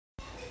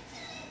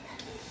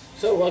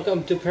So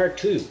welcome to part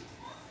 2.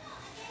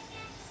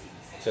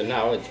 So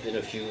now it's been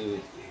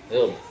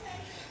little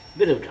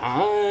bit of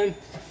time.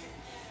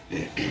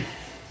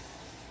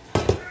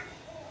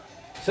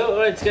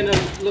 So it's gonna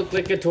look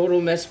like a total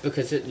mess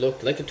because it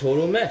looked like a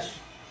total mess.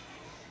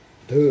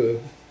 Duh.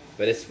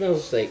 But it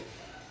smells like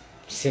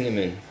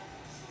cinnamon.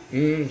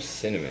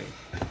 Cinnamon.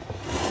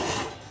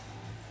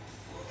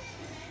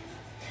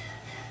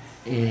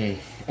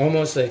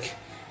 Almost like,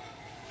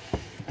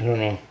 I don't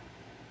know,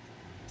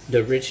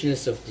 the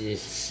richness of the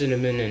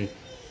cinnamon and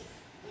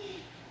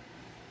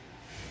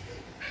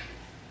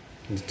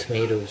the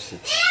tomatoes.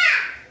 It's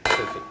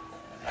perfect.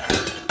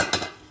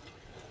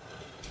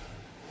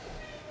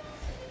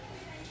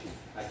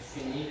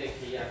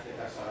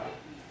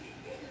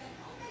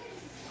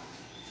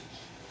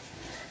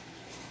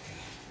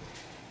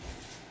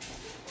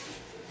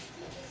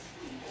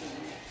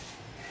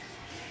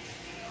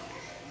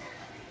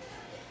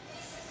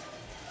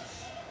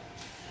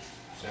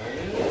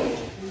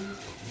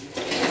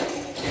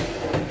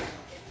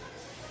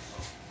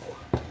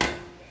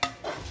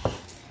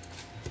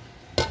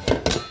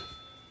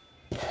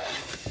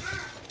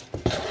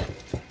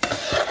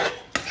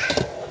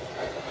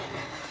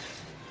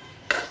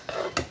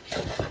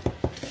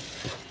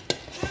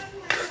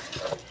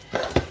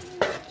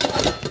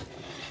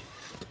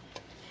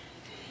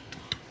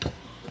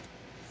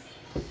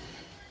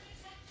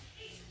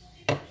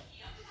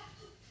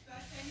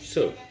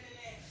 So,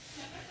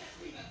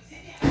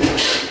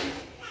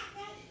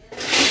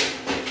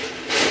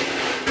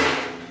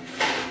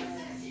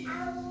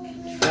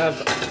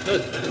 have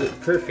a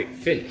perfect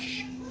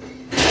finish.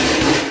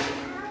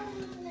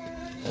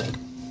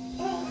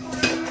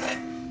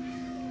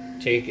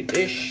 Take a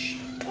dish,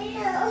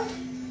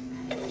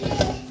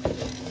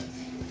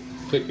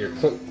 put your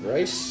cooked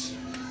rice,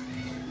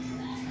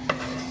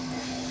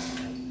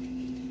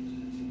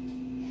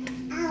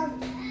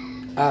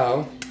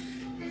 ow.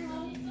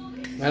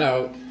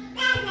 Hello.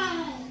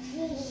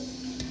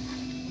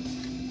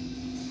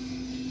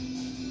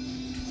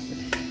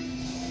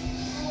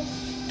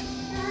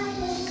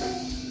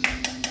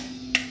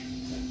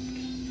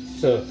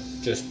 So,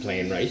 just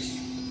plain rice.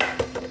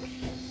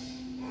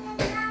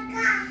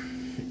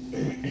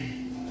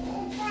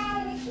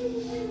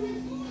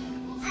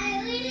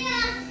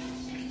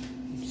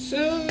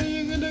 So,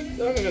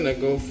 I'm gonna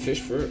go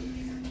fish for a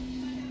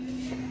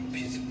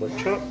piece of pork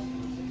chop.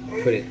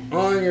 Put it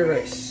on your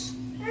rice.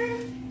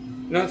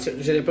 Non,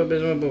 je n'ai pas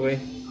besoin pour vrai.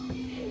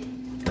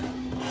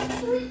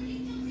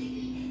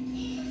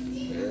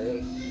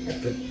 I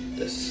put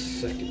the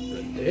second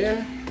right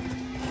there.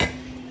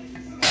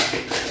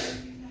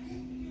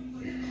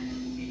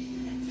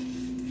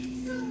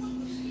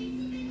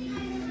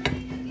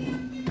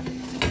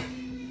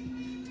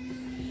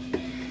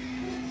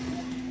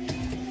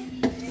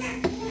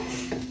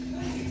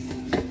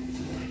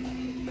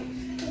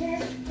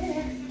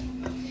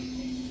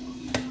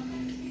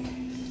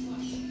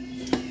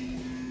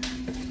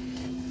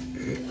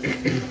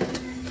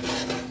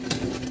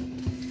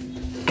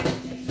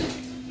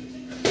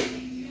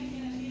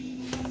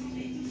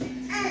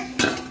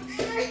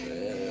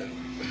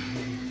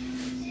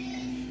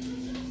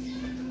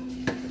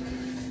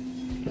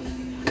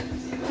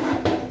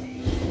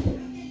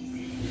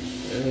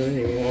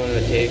 You want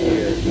to take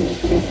your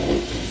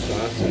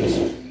sauce and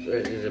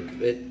spread it a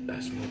bit,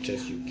 as much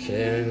as you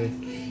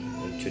can,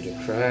 into the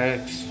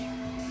cracks,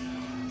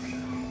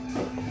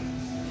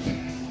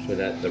 so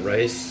that the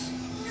rice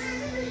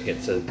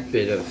gets a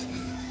bit of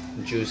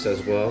juice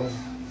as well,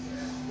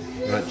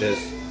 not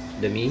just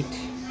the meat.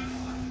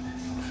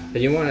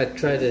 But you want to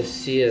try to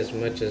see as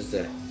much as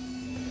the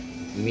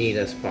meat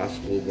as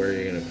possible where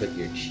you're going to put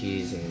your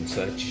cheese and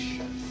such.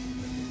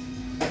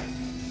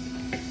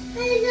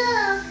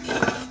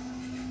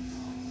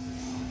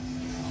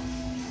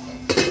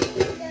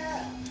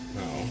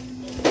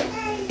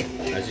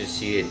 As you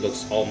see, it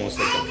looks almost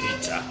like a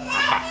pizza.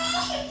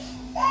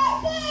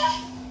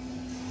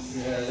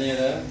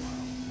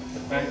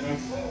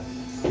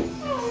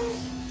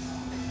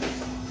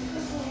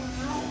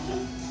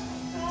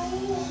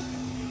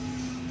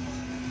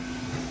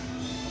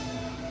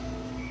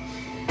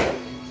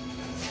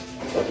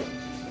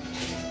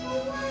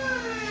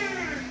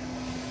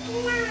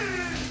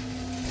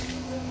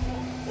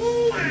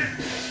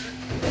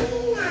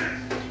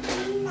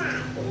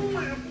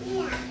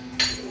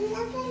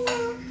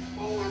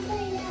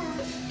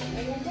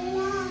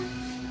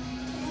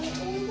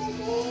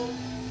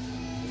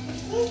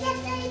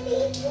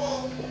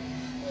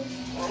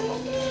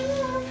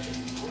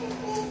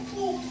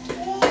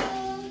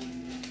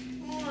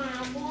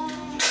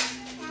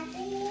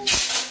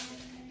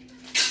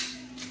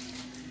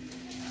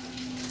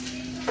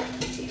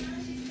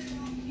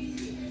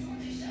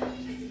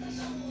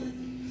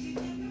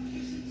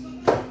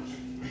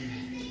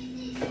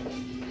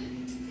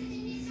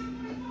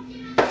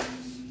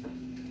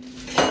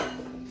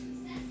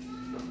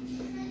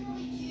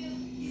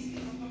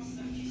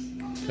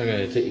 So I'm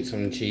going to take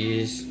some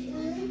cheese.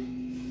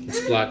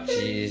 It's block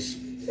cheese.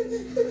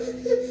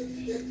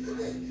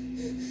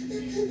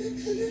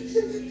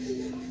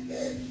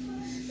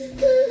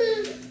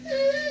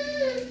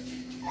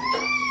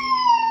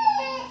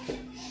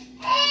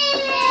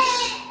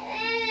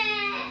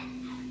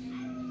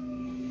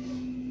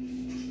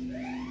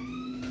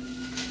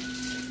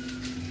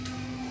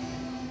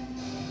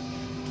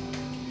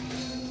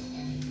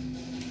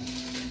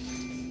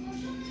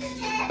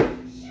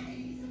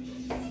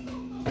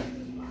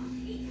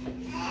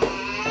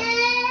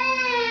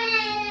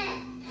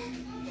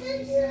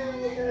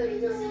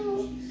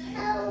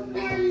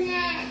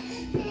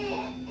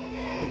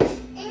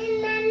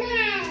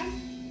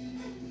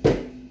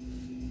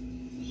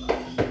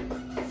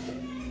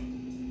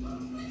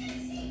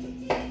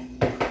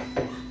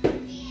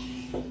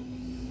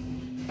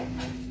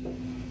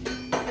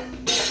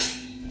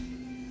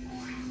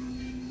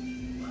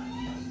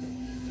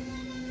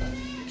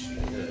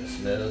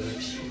 smell the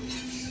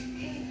cheese.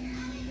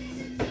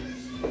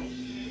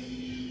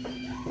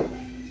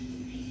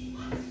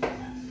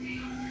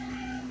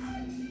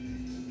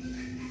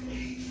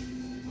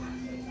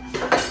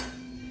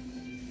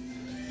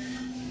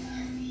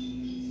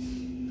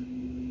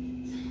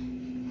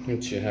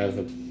 Once you have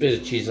a bit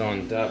of cheese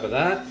on top of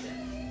that,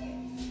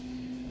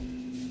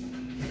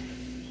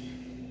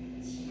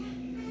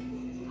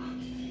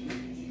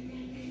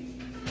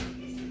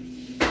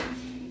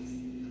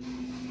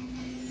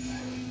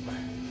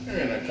 we're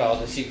gonna call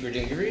the secret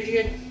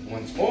ingredient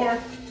once more.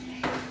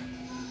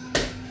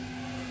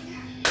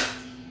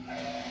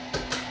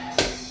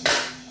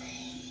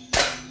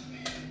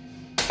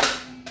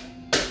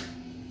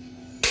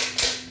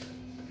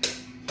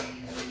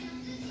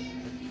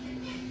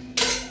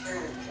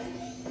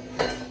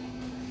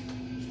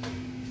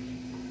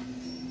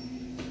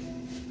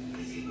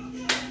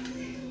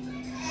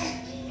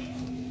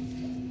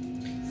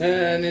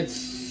 And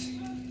it's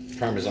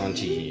Parmesan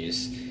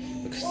cheese.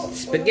 Because it's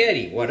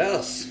spaghetti, what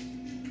else?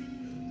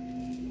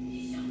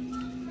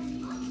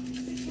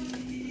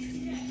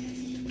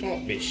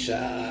 Don't be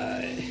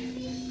shy.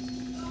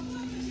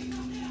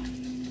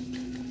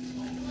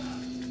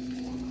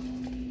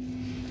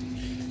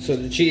 So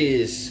the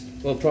cheese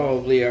will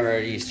probably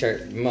already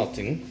start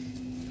melting.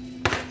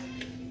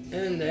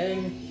 And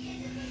then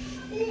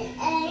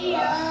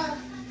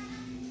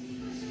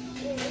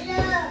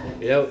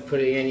without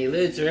putting any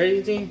lids or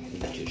anything,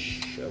 you just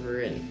shove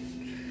her in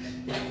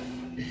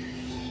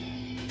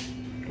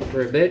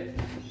for a bit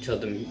until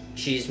the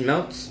cheese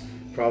melts.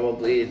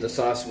 Probably the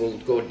sauce will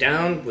go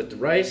down with the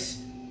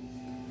rice.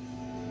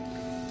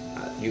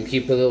 You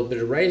keep a little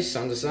bit of rice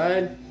on the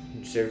side.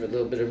 Serve a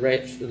little bit of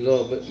rice, a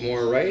little bit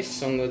more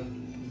rice on the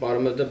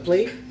bottom of the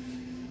plate,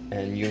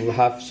 and you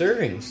have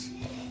servings.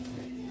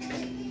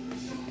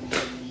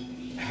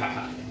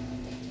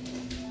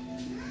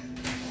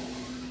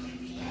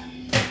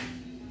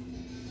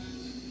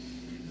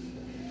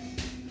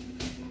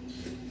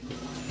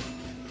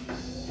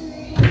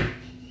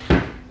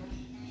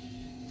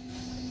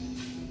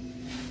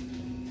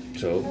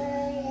 So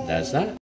that's that.